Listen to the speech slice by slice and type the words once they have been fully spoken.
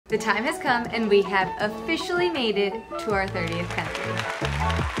The time has come and we have officially made it to our 30th country.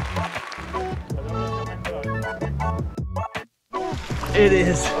 It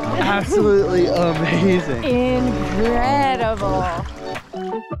is absolutely amazing. Incredible.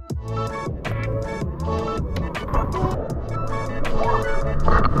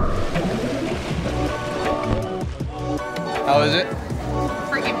 How is it?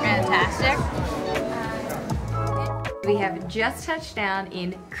 Freaking fantastic. We have just touched down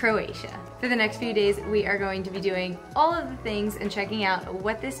in Croatia. For the next few days, we are going to be doing all of the things and checking out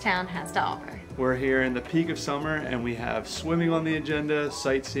what this town has to offer. We're here in the peak of summer and we have swimming on the agenda,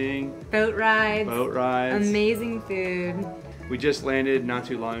 sightseeing, boat rides, amazing food. We just landed not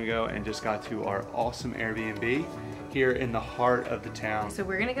too long ago and just got to our awesome Airbnb here in the heart of the town. So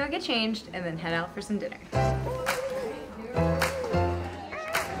we're gonna go get changed and then head out for some dinner.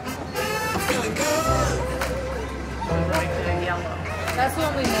 That's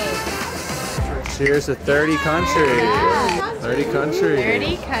what we made. Cheers to 30 countries. Yeah. 30 countries.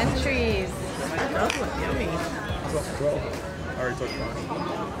 30 countries.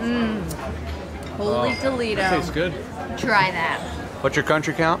 Holy Toledo. Tastes good. Try that. What's your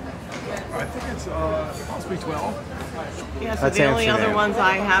country count? I think it's possibly 12. Yeah, so the only other ones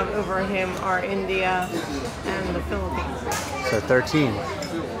I have over him are India and the Philippines. So 13.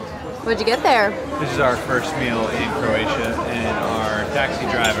 What'd you get there? This is our first meal in Croatia, and our taxi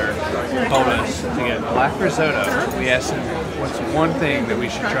driver told us to get black risotto. We asked him what's one thing that we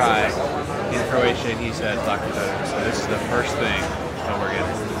should try in Croatia, and he said black risotto. So this is the first thing that we're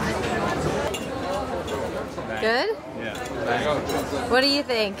getting. Good? Yeah. What do you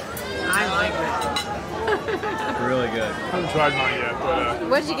think? I like it. Really good. I haven't tried mine yet, but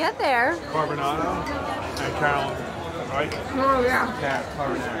What'd you get there? carbonado and Carolyn, right? Oh yeah. Yeah,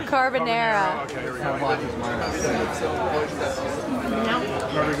 carbonara. Carbonara. Okay, here we go.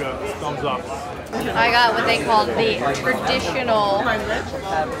 Very good. Thumbs up. I got what they call the traditional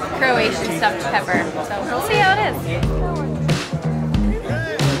Croatian stuffed pepper. So we'll see how it is.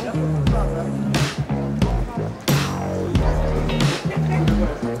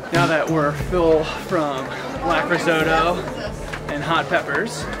 Now that we're full from black risotto and hot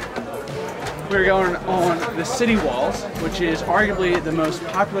peppers, we're going on the city walls, which is arguably the most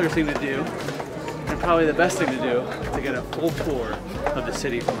popular thing to do and probably the best thing to do to get a full tour of the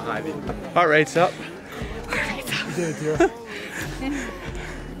city from a high view. Heart rate's up.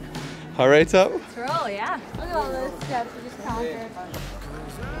 Heart rate's up. Roll, yeah. Look at all those steps we just conquered.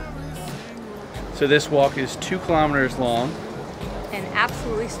 So this walk is 2 kilometers long. And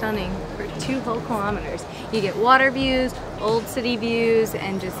absolutely stunning for 2 whole kilometers. You get water views, old city views,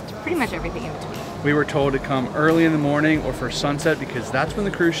 and just pretty much everything in between. We were told to come early in the morning or for sunset because that's when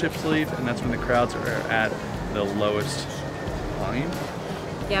the cruise ships leave and that's when the crowds are at the lowest volume.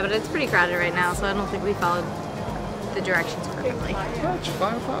 Yeah, but it's pretty crowded right now, so I don't think we followed the directions perfectly. It's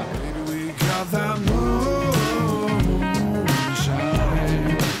 5 o'clock.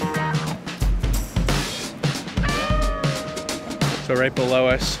 So right below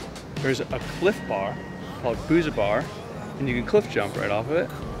us, there's a cliff bar called Buža bar, and you can cliff jump right off of it.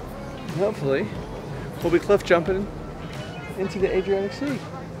 And hopefully, we'll be cliff jumping into the Adriatic Sea. Is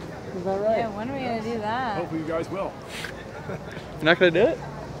that right? Yeah, when are we gonna do that? Hopefully you guys will. You're not gonna do it?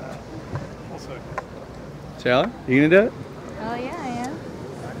 We'll see. Taylor, you gonna do it? Oh yeah, I am.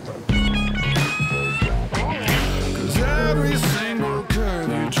 Every single curve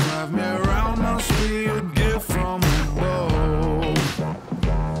you drive me around must be a gift from above.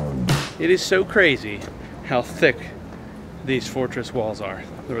 It is so crazy how thick these fortress walls are,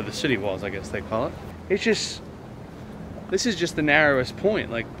 or the city walls, I guess they call it. It's just, this is just the narrowest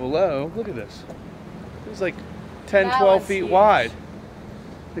point. Like below, look at this. It's like 10, 12 feet wide.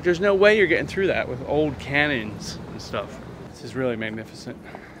 Like there's no way you're getting through that with old cannons and stuff. This is really magnificent.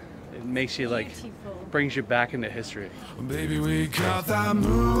 It makes you like, brings you back into history. Baby, we got that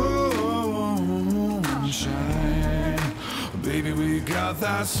moonshine. Baby, we got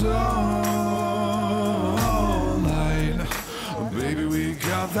that sunlight. Baby, we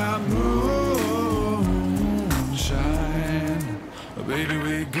got that moonshine. Baby,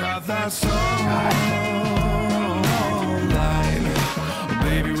 we got that sunlight.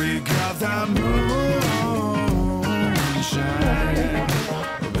 Baby, we got that moonshine.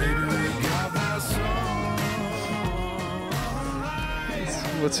 Baby, we got that sunlight.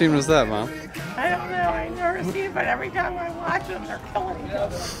 What scene was that, Mom? I don't know. I never see it, but every time I watch them, they're killing each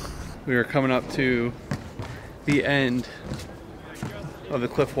other. We are coming up to the end of the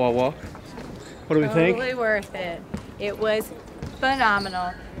cliff wall walk. What do we think? Totally worth it. It was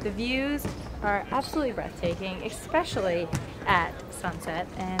phenomenal. The views are absolutely breathtaking, especially at sunset,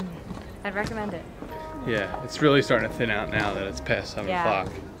 and I'd recommend it. Yeah, it's really starting to thin out now that it's past 7 Yeah.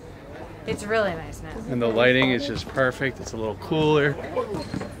 o'clock. It's really nice now. And the lighting is just perfect. It's a little cooler.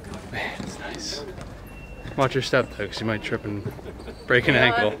 Man, it's nice. Watch your step though, because you might trip and break an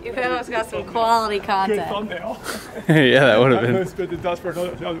ankle. You've almost got some quality Good content. thumbnail. Yeah, that would have I'm been. gonna spit the dust for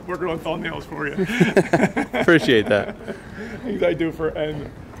another, working on thumbnails for you. Appreciate that. Things I do for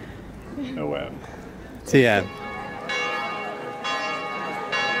NOM. TM.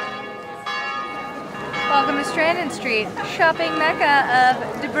 Welcome to Stradun Street, shopping mecca of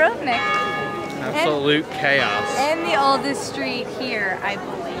Dubrovnik. Absolute chaos. And the oldest street here, I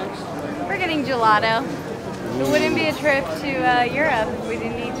believe. We're getting gelato. It wouldn't be a trip to Europe if we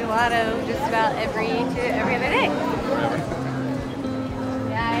didn't eat gelato just about every other day.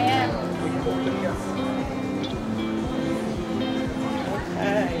 Yeah, I am.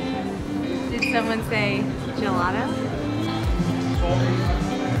 Did someone say gelato?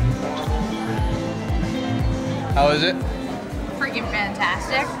 How is it? Freaking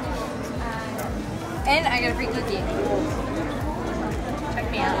fantastic. And I got a free cookie. Check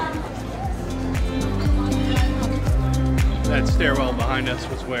me out. That stairwell behind us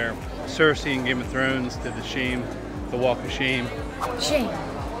was where Cersei in Game of Thrones did the walk of shame. Shame.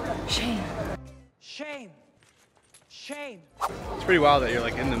 Shame. Shame. Shame. It's pretty wild that you're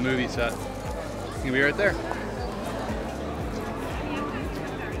like in the movie set. You can be right there.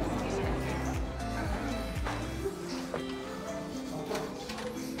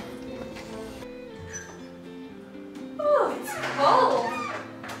 Oh, it's cold.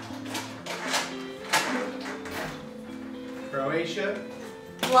 Croatia.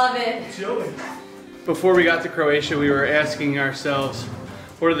 Love it. Before we got to Croatia, we were asking ourselves,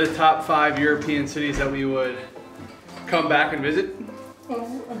 what are the top 5 European cities that we would come back and visit?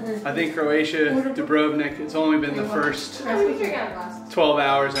 I think Croatia, Dubrovnik, it's only been the first 12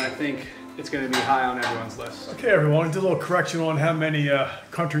 hours, and I think it's going to be high on everyone's list. Okay, everyone, did a little correction on how many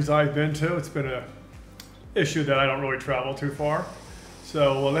countries I've been to. It's been an issue that I don't really travel too far.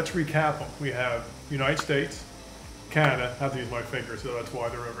 So let's recap them. We have United States, Canada. I have to use my finger, so that's why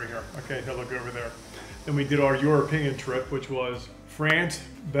they're over here. Okay, they'll look over there. Then we did our European trip, which was France,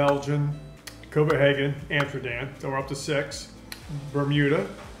 Belgium, Copenhagen, Amsterdam. So we're up to 6. Bermuda,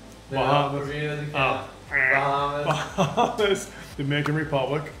 Bahamas, Dominican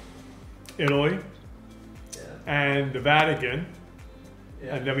Republic, Italy, and the Vatican.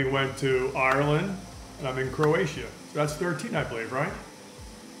 And then we went to Ireland, and I'm in Croatia. So that's 13, I believe, right?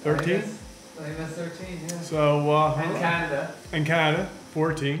 13? I think that's 13, yeah. So, And Canada. And Canada,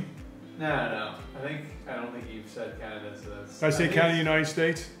 14. No. I don't think you've said Canada, so that's... Did I say Canada, United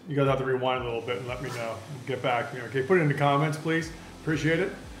States? You guys have to rewind a little bit and let me know. Get back to me. Okay, put it in the comments, please. Appreciate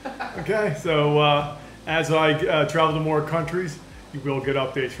it. Okay, so as I travel to more countries, you will get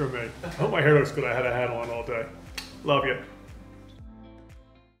updates from me. I hope my hair looks good. I had a hat on all day. Love you.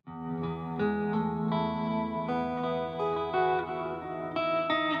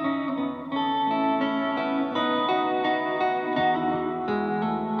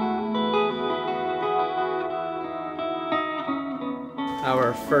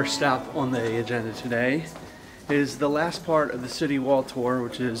 Our first stop on the agenda today is the last part of the city wall tour,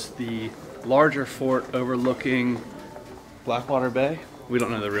 which is the larger fort overlooking Blackwater Bay. We don't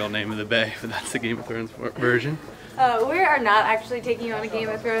know the real name of the bay, but that's the Game of Thrones version. We are not actually taking you on a Game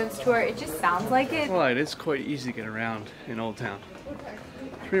of Thrones tour. It just sounds like it. Well, it is quite easy to get around in Old Town.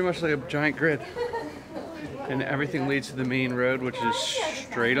 It's pretty much like a giant grid. And everything leads to the main road, which is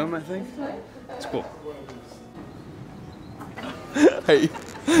Stradun, I think. It's cool. Hey, you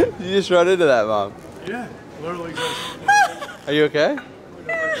just run into that, Mom. Yeah, literally just. Are you okay?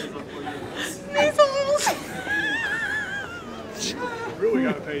 Really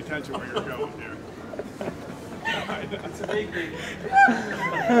got to pay attention where you're going here. It's a big thing.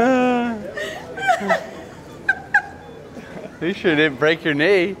 You sure didn't break your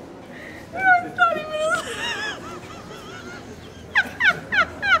knee.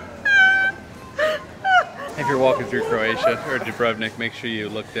 If you're walking through Croatia or Dubrovnik, make sure you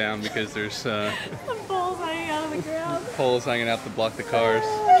look down because there's Balls hanging out of the ground. poles hanging out to block the cars.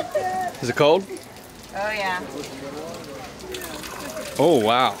 Is it cold? Oh yeah. Oh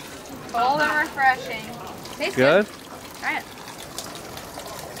wow. Cold and refreshing. Tastes Good? Try it.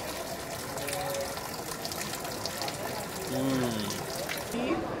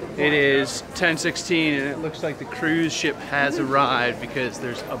 It is 10:16 and it looks like the cruise ship has arrived because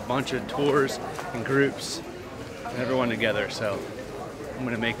there's a bunch of tours and groups and everyone together, so I'm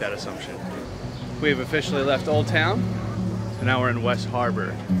gonna make that assumption. We have officially left Old Town and now we're in West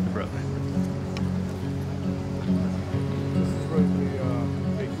Harbor, Dubrovnik.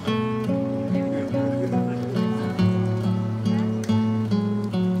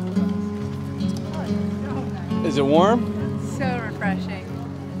 it warm? So refreshing.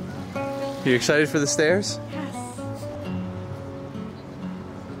 Are you excited for the stairs? Yes.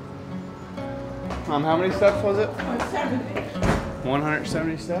 How many steps was it?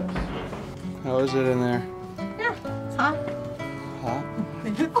 170 steps? How is it in there? Yeah, it's hot. Hot?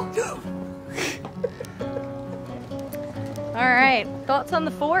 All right, thoughts on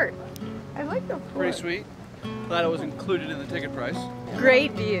the fort? I like the fort. Pretty sweet. Glad it was included in the ticket price.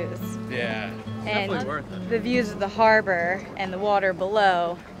 Great views. Yeah, And definitely worth it. the views of the harbor and the water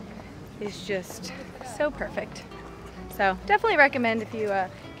below is just so perfect. So definitely recommend if you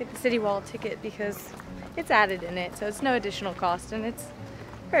get the City Wall ticket because it's added in it, so it's no additional cost and it's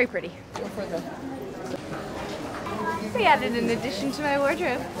very pretty. We added an addition to my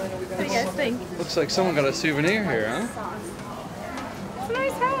wardrobe. What do you guys think? Looks like someone got a souvenir here, huh? It's a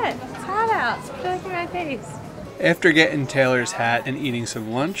nice hat. It's hot out. It's protecting my face. After getting Taylor's hat and eating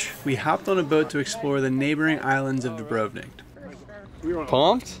some lunch, we hopped on a boat to explore the neighboring islands of Dubrovnik.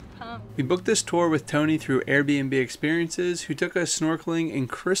 Pumped? We booked this tour with Tony through Airbnb Experiences, who took us snorkeling in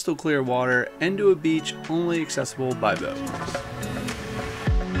crystal clear water and to a beach only accessible by boat.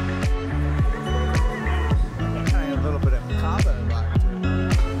 A little bit of Cabo vibe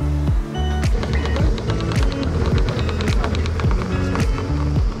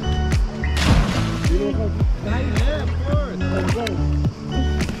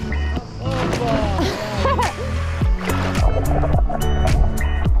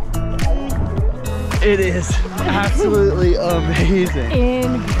It is absolutely amazing.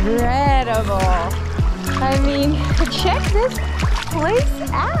 Incredible. I mean, check this place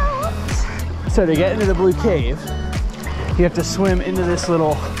out. So to get into the Blue Cave, you have to swim into this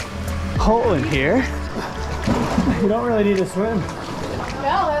little hole in here. You don't really need to swim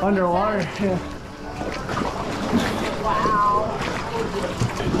underwater. Yeah. Wow.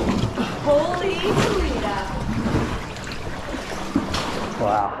 Holy Toledo.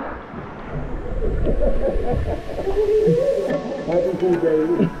 Wow.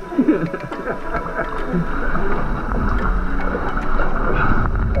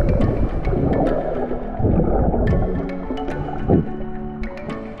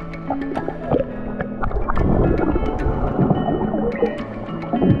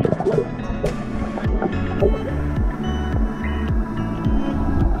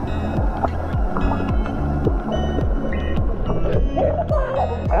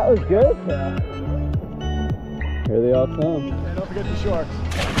 That was good. Yeah. Here they all come. And don't forget the sharks.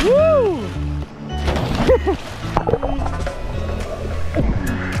 Woo!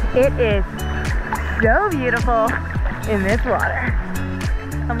 It is so beautiful in this water.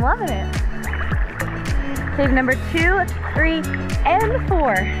 I'm loving it. Cave number 2, 3, and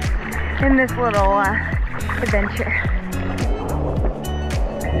 4 in this little adventure.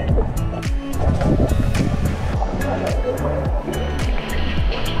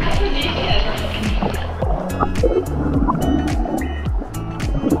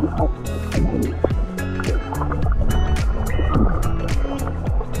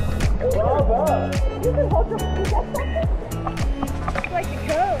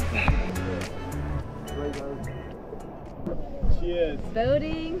 Cheers.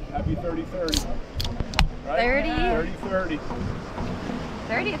 Boating. Happy 30-30. Right? 30. 30-30.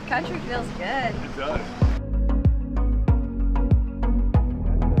 30th country feels good. It does.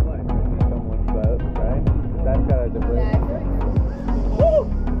 That's got a difference.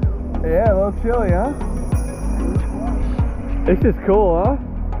 Yeah, a little chilly, huh? This is cool, huh?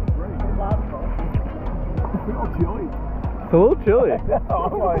 It's a little chilly.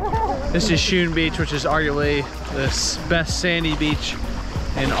 This is Sunj Beach, which is arguably the best sandy beach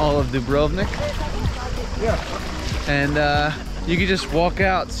in all of Dubrovnik. Yeah. And you can just walk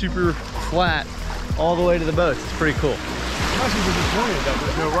out super flat all the way to the boats. It's pretty cool. I'm actually disappointed that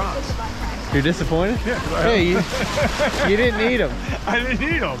there's no rocks. You're disappointed? Yeah. Hey, you didn't need them. I didn't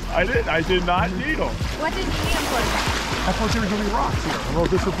need them. I did not need them. What did you need them for? I thought there were going to be rocks here. I'm a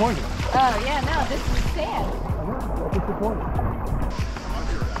little disappointed. Oh yeah, no, this is sand. Disappointed.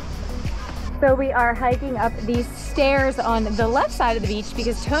 So we are hiking up these stairs on the left side of the beach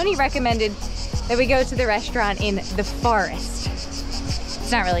because Tony recommended that we go to the restaurant in the forest.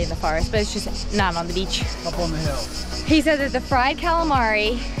 It's not really in the forest, but it's just not on the beach. Up on the hill. He said that the fried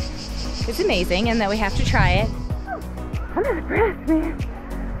calamari is amazing and that we have to try it. I'm out of breath, man.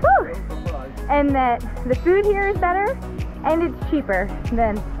 Woo! And that the food here is better and it's cheaper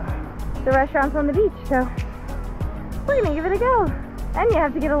than the restaurants on the beach. So we're gonna give it a go. And you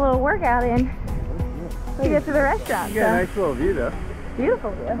have to get a little workout in to get to the restaurant. You got a nice little view though.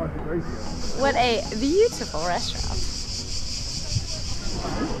 Beautiful view. What a beautiful restaurant.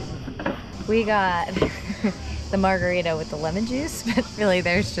 We got the margarita with the lemon juice, but really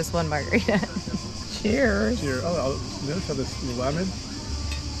there's just one margarita. Cheers. Here, oh, notice how this lemon.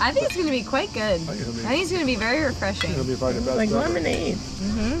 I think it's going to be quite good. I think it's going to be very refreshing. It'll be probably the best. Like ever. lemonade.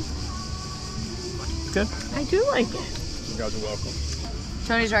 Good. I do like it. You guys are welcome.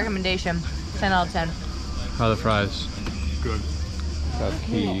 Tony's recommendation, 10 out of 10. How are the fries? Good. How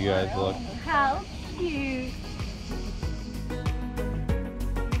cute you guys look. How cute.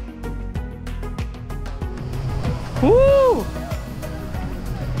 Woo!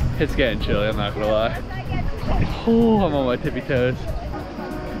 It's getting chilly, I'm not gonna lie. Oh, I'm on my tippy toes.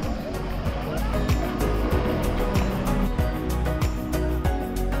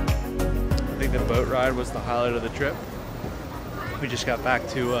 I think the boat ride was the highlight of the trip. We just got back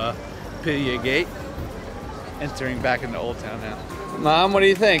to Pidia Gate, entering back into Old Town now. Mom, what do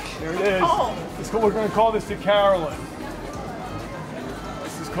you think? There it is. We're going to call this the Carolyn.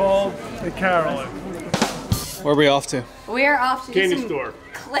 This is called the Carolyn. Where are we off to? We are off to Candy do some store.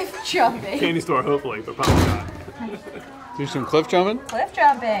 cliff jumping. Candy store, hopefully, but probably not. Do some cliff jumping? Cliff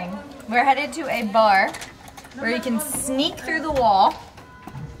jumping. We're headed to a bar where you can sneak through the wall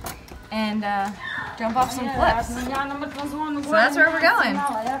and jump off some cliffs. So that's where we're going.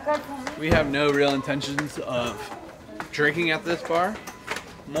 We have no real intentions of drinking at this bar,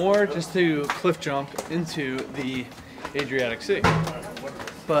 more just to cliff jump into the Adriatic Sea.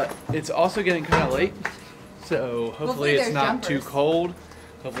 But it's also getting kind of late, so hopefully it's not too cold.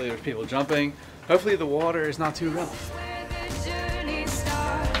 Hopefully there's people jumping. Hopefully the water is not too rough.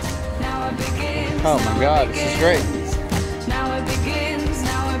 Oh my God, this is great. Now it begins,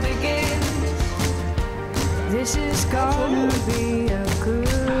 now it begins. This is gonna be a good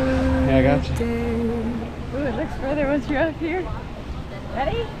Yeah, I got you. day. Ooh, it looks further once you're up here.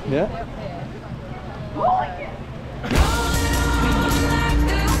 Ready? Yeah.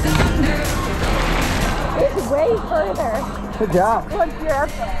 It's way further Good job. once you're up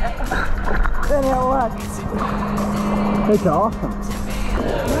there than it looks. That's awesome.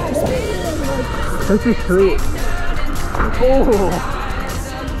 This is sweet. Oh.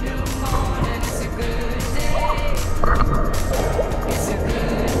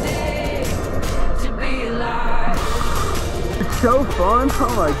 It's so fun.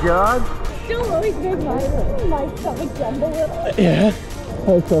 Oh my God. Still always make my stomach jump a little. Yeah.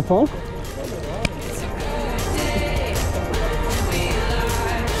 That's so fun.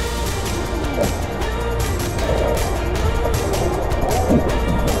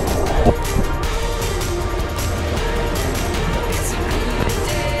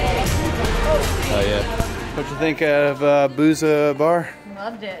 Oh yeah. What'd you think of Buža bar?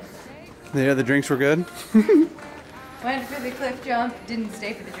 Loved it. Yeah, the drinks were good. Went for the cliff jump, didn't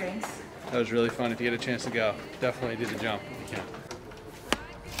stay for the drinks. That was really fun. If you get a chance to go, definitely do the jump if you can.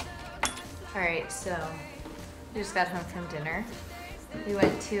 Alright, so we just got home from dinner. We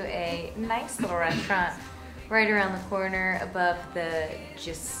went to a nice little restaurant right around the corner above the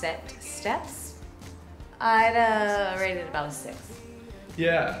Giuseppe steps. I'd rate it about a 6.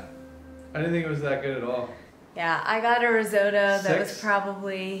 Yeah, I didn't think it was that good at all. Yeah, I got a risotto that was 6?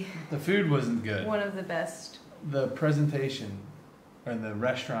 probably The food wasn't good. one of the best. The presentation and the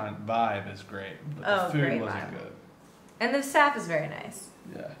restaurant vibe is great, but the food great wasn't vibe. good. And the staff is very nice,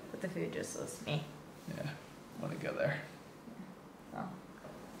 Yeah, but the food just was me. yeah, want to go there. Oh.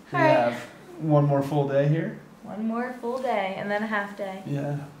 We Alright. have one more full day here. One more full day and then a half day.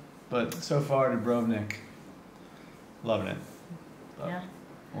 Yeah, but so far Dubrovnik, loving it. But Yeah.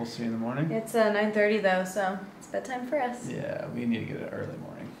 we'll see you in the morning. It's 9:30 though, so it's bedtime for us. Yeah, we need to get it early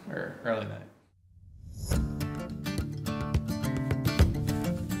morning or early night.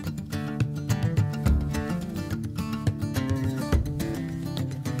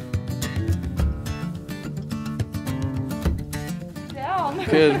 Down.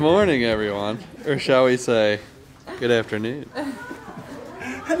 Good morning, everyone, or shall we say, good afternoon.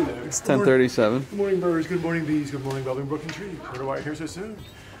 Hello. It's 10:37. Good morning, birds. Good morning, bees. Good morning, bubbling brook and trees. Where do I hear so soon?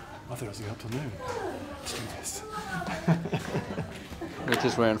 I thought it was up till noon. Let's do this. We're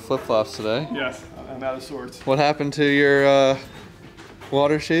just wearing flip-flops today. Yes, I'm out of sorts. What happened to your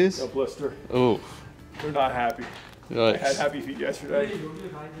water shoes? A blister. Oh, They're not happy. I had yikes. happy feet yesterday.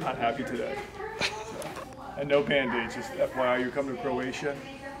 Not happy today. And no band-aids. Just FYI, you come to Croatia,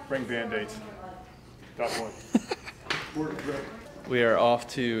 bring band-aids. Definitely. We are off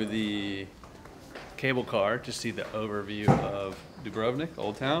to the cable car to see the overview of Dubrovnik,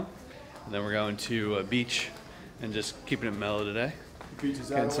 Old Town. And then we're going to a beach and just keeping it mellow today. The beach is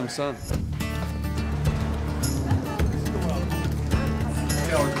Getting out. some sun.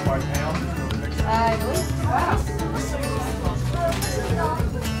 I believe. Wow.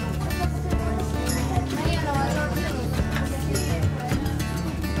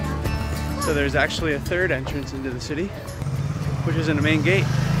 So there's actually a third entrance into the city, which is in the main gate.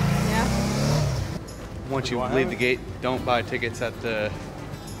 Yeah. Once you leave the gate, don't buy tickets at the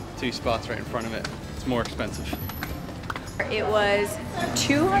 2 spots right in front of it. It's more expensive. It was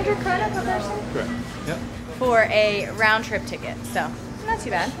 200 krona per person? Correct. Yep. For a round trip ticket, so not too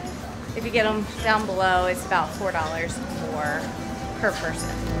bad. If you get them down below, it's about $4 more per person.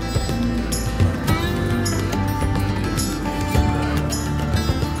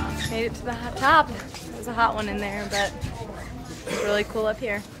 Made it to the hot top. It was a hot one in there, but it's really cool up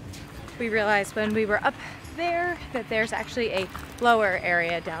here. We realized when we were up there that there's actually a lower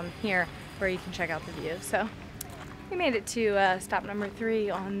area down here where you can check out the view. So we made it to stop number 3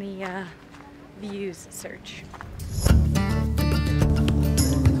 on the views search.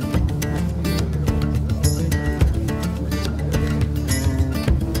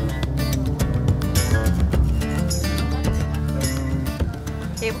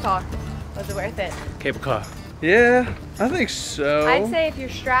 Cable car. Was it worth it? Cable car. Yeah, I think so. I'd say if you're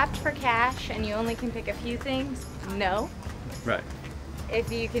strapped for cash and you only can pick a few things, no. Right.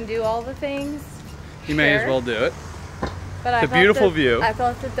 If you can do all the things, You may as well do it. But It's a beautiful view. I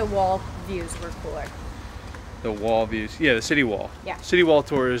thought that the wall views were cooler. The wall views. Yeah, the city wall. Yeah. City wall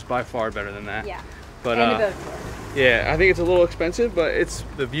tour is by far better than that. Yeah. But And the boat tour. yeah, I think it's a little expensive, but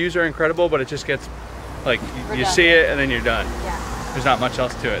the views are incredible, but it just gets like you Redundant. see it and then you're done. Yeah. There's not much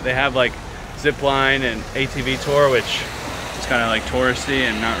else to it. They have like zip line and ATV tour, which is kind of like touristy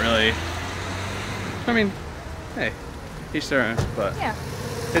and not really. I mean, hey, each their own. But Yeah.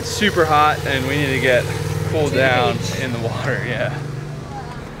 it's super hot and we need to get cooled To the down beach. in the water. Yeah.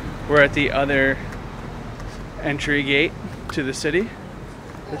 We're at the other entry gate to the city.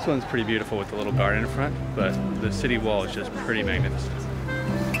 This one's pretty beautiful with the little garden in front, but the city wall is just pretty magnificent.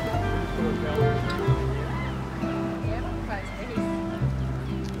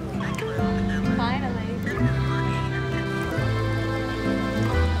 Finally.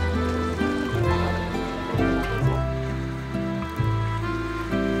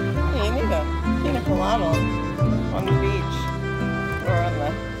 Yeah, you need a pina colada on the beach or on the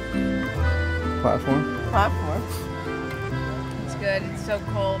Platform? platform. It's good. It's so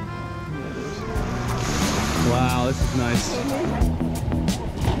cold. Wow, this is nice.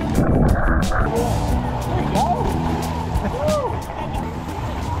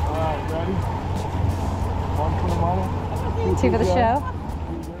 Ready? 1 for the money. 2 for the show.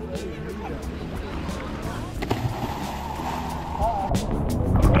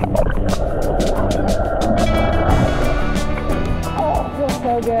 Oh, feels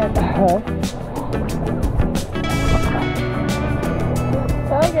so good.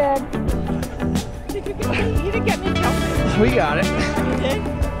 So good. You didn't get me covered. We got it. You did?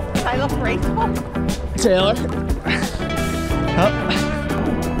 I look graceful. Taylor.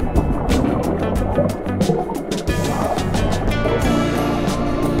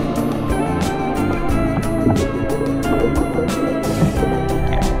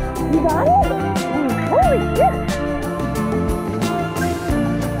 You got it? Holy shit!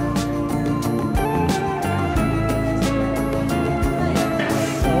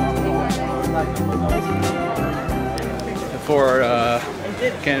 Before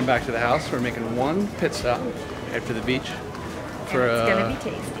getting back to the house, we're making one pit stop after the beach for It's gonna a be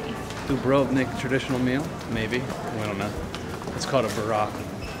tasty. Dubrovnik traditional meal, maybe. We don't know. It's called a Burek.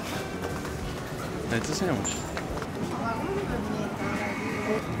 And it's a sandwich.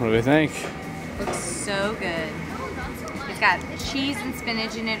 What do we think? Looks so good. It's got cheese and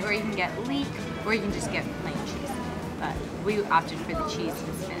spinach in it, or you can get leek, or you can just get plain cheese. But we opted for the cheese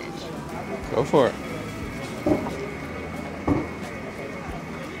and spinach. Go for it.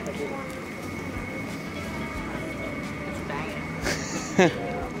 It's banging.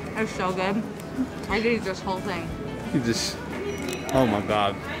 It's so good. I could eat this whole thing. You just, oh my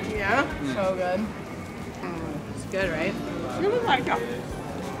God. Yeah? So good. It's good, right? It was like a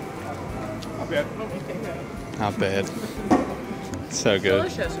Not bad. Not bad. So good.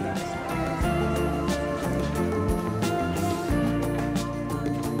 delicious.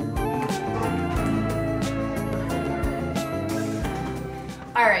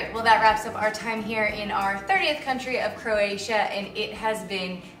 All right, well that wraps up our time here in our 30th country of Croatia, and it has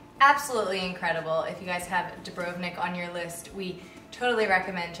been absolutely incredible. If you guys have Dubrovnik on your list, we totally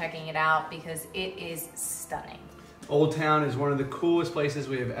recommend checking it out because it is stunning. Old Town is one of the coolest places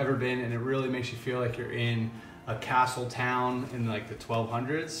we have ever been, and it really makes you feel like you're in a castle town in like the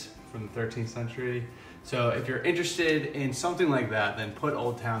 1200s from the 13th century. So if you're interested in something like that, then put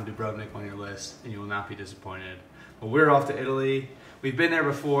Old Town Dubrovnik on your list and you will not be disappointed. But we're off to Italy. We've been there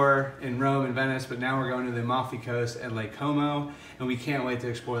before in Rome and Venice, but now we're going to the Amalfi Coast and Lake Como, and we can't wait to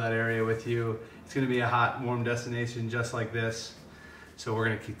explore that area with you. It's gonna be a hot, warm destination just like this. So we're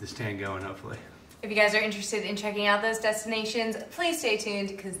gonna keep this tan going, hopefully. If you guys are interested in checking out those destinations, please stay tuned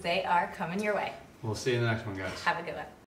because they are coming your way. We'll see you in the next one, guys. Have a good one.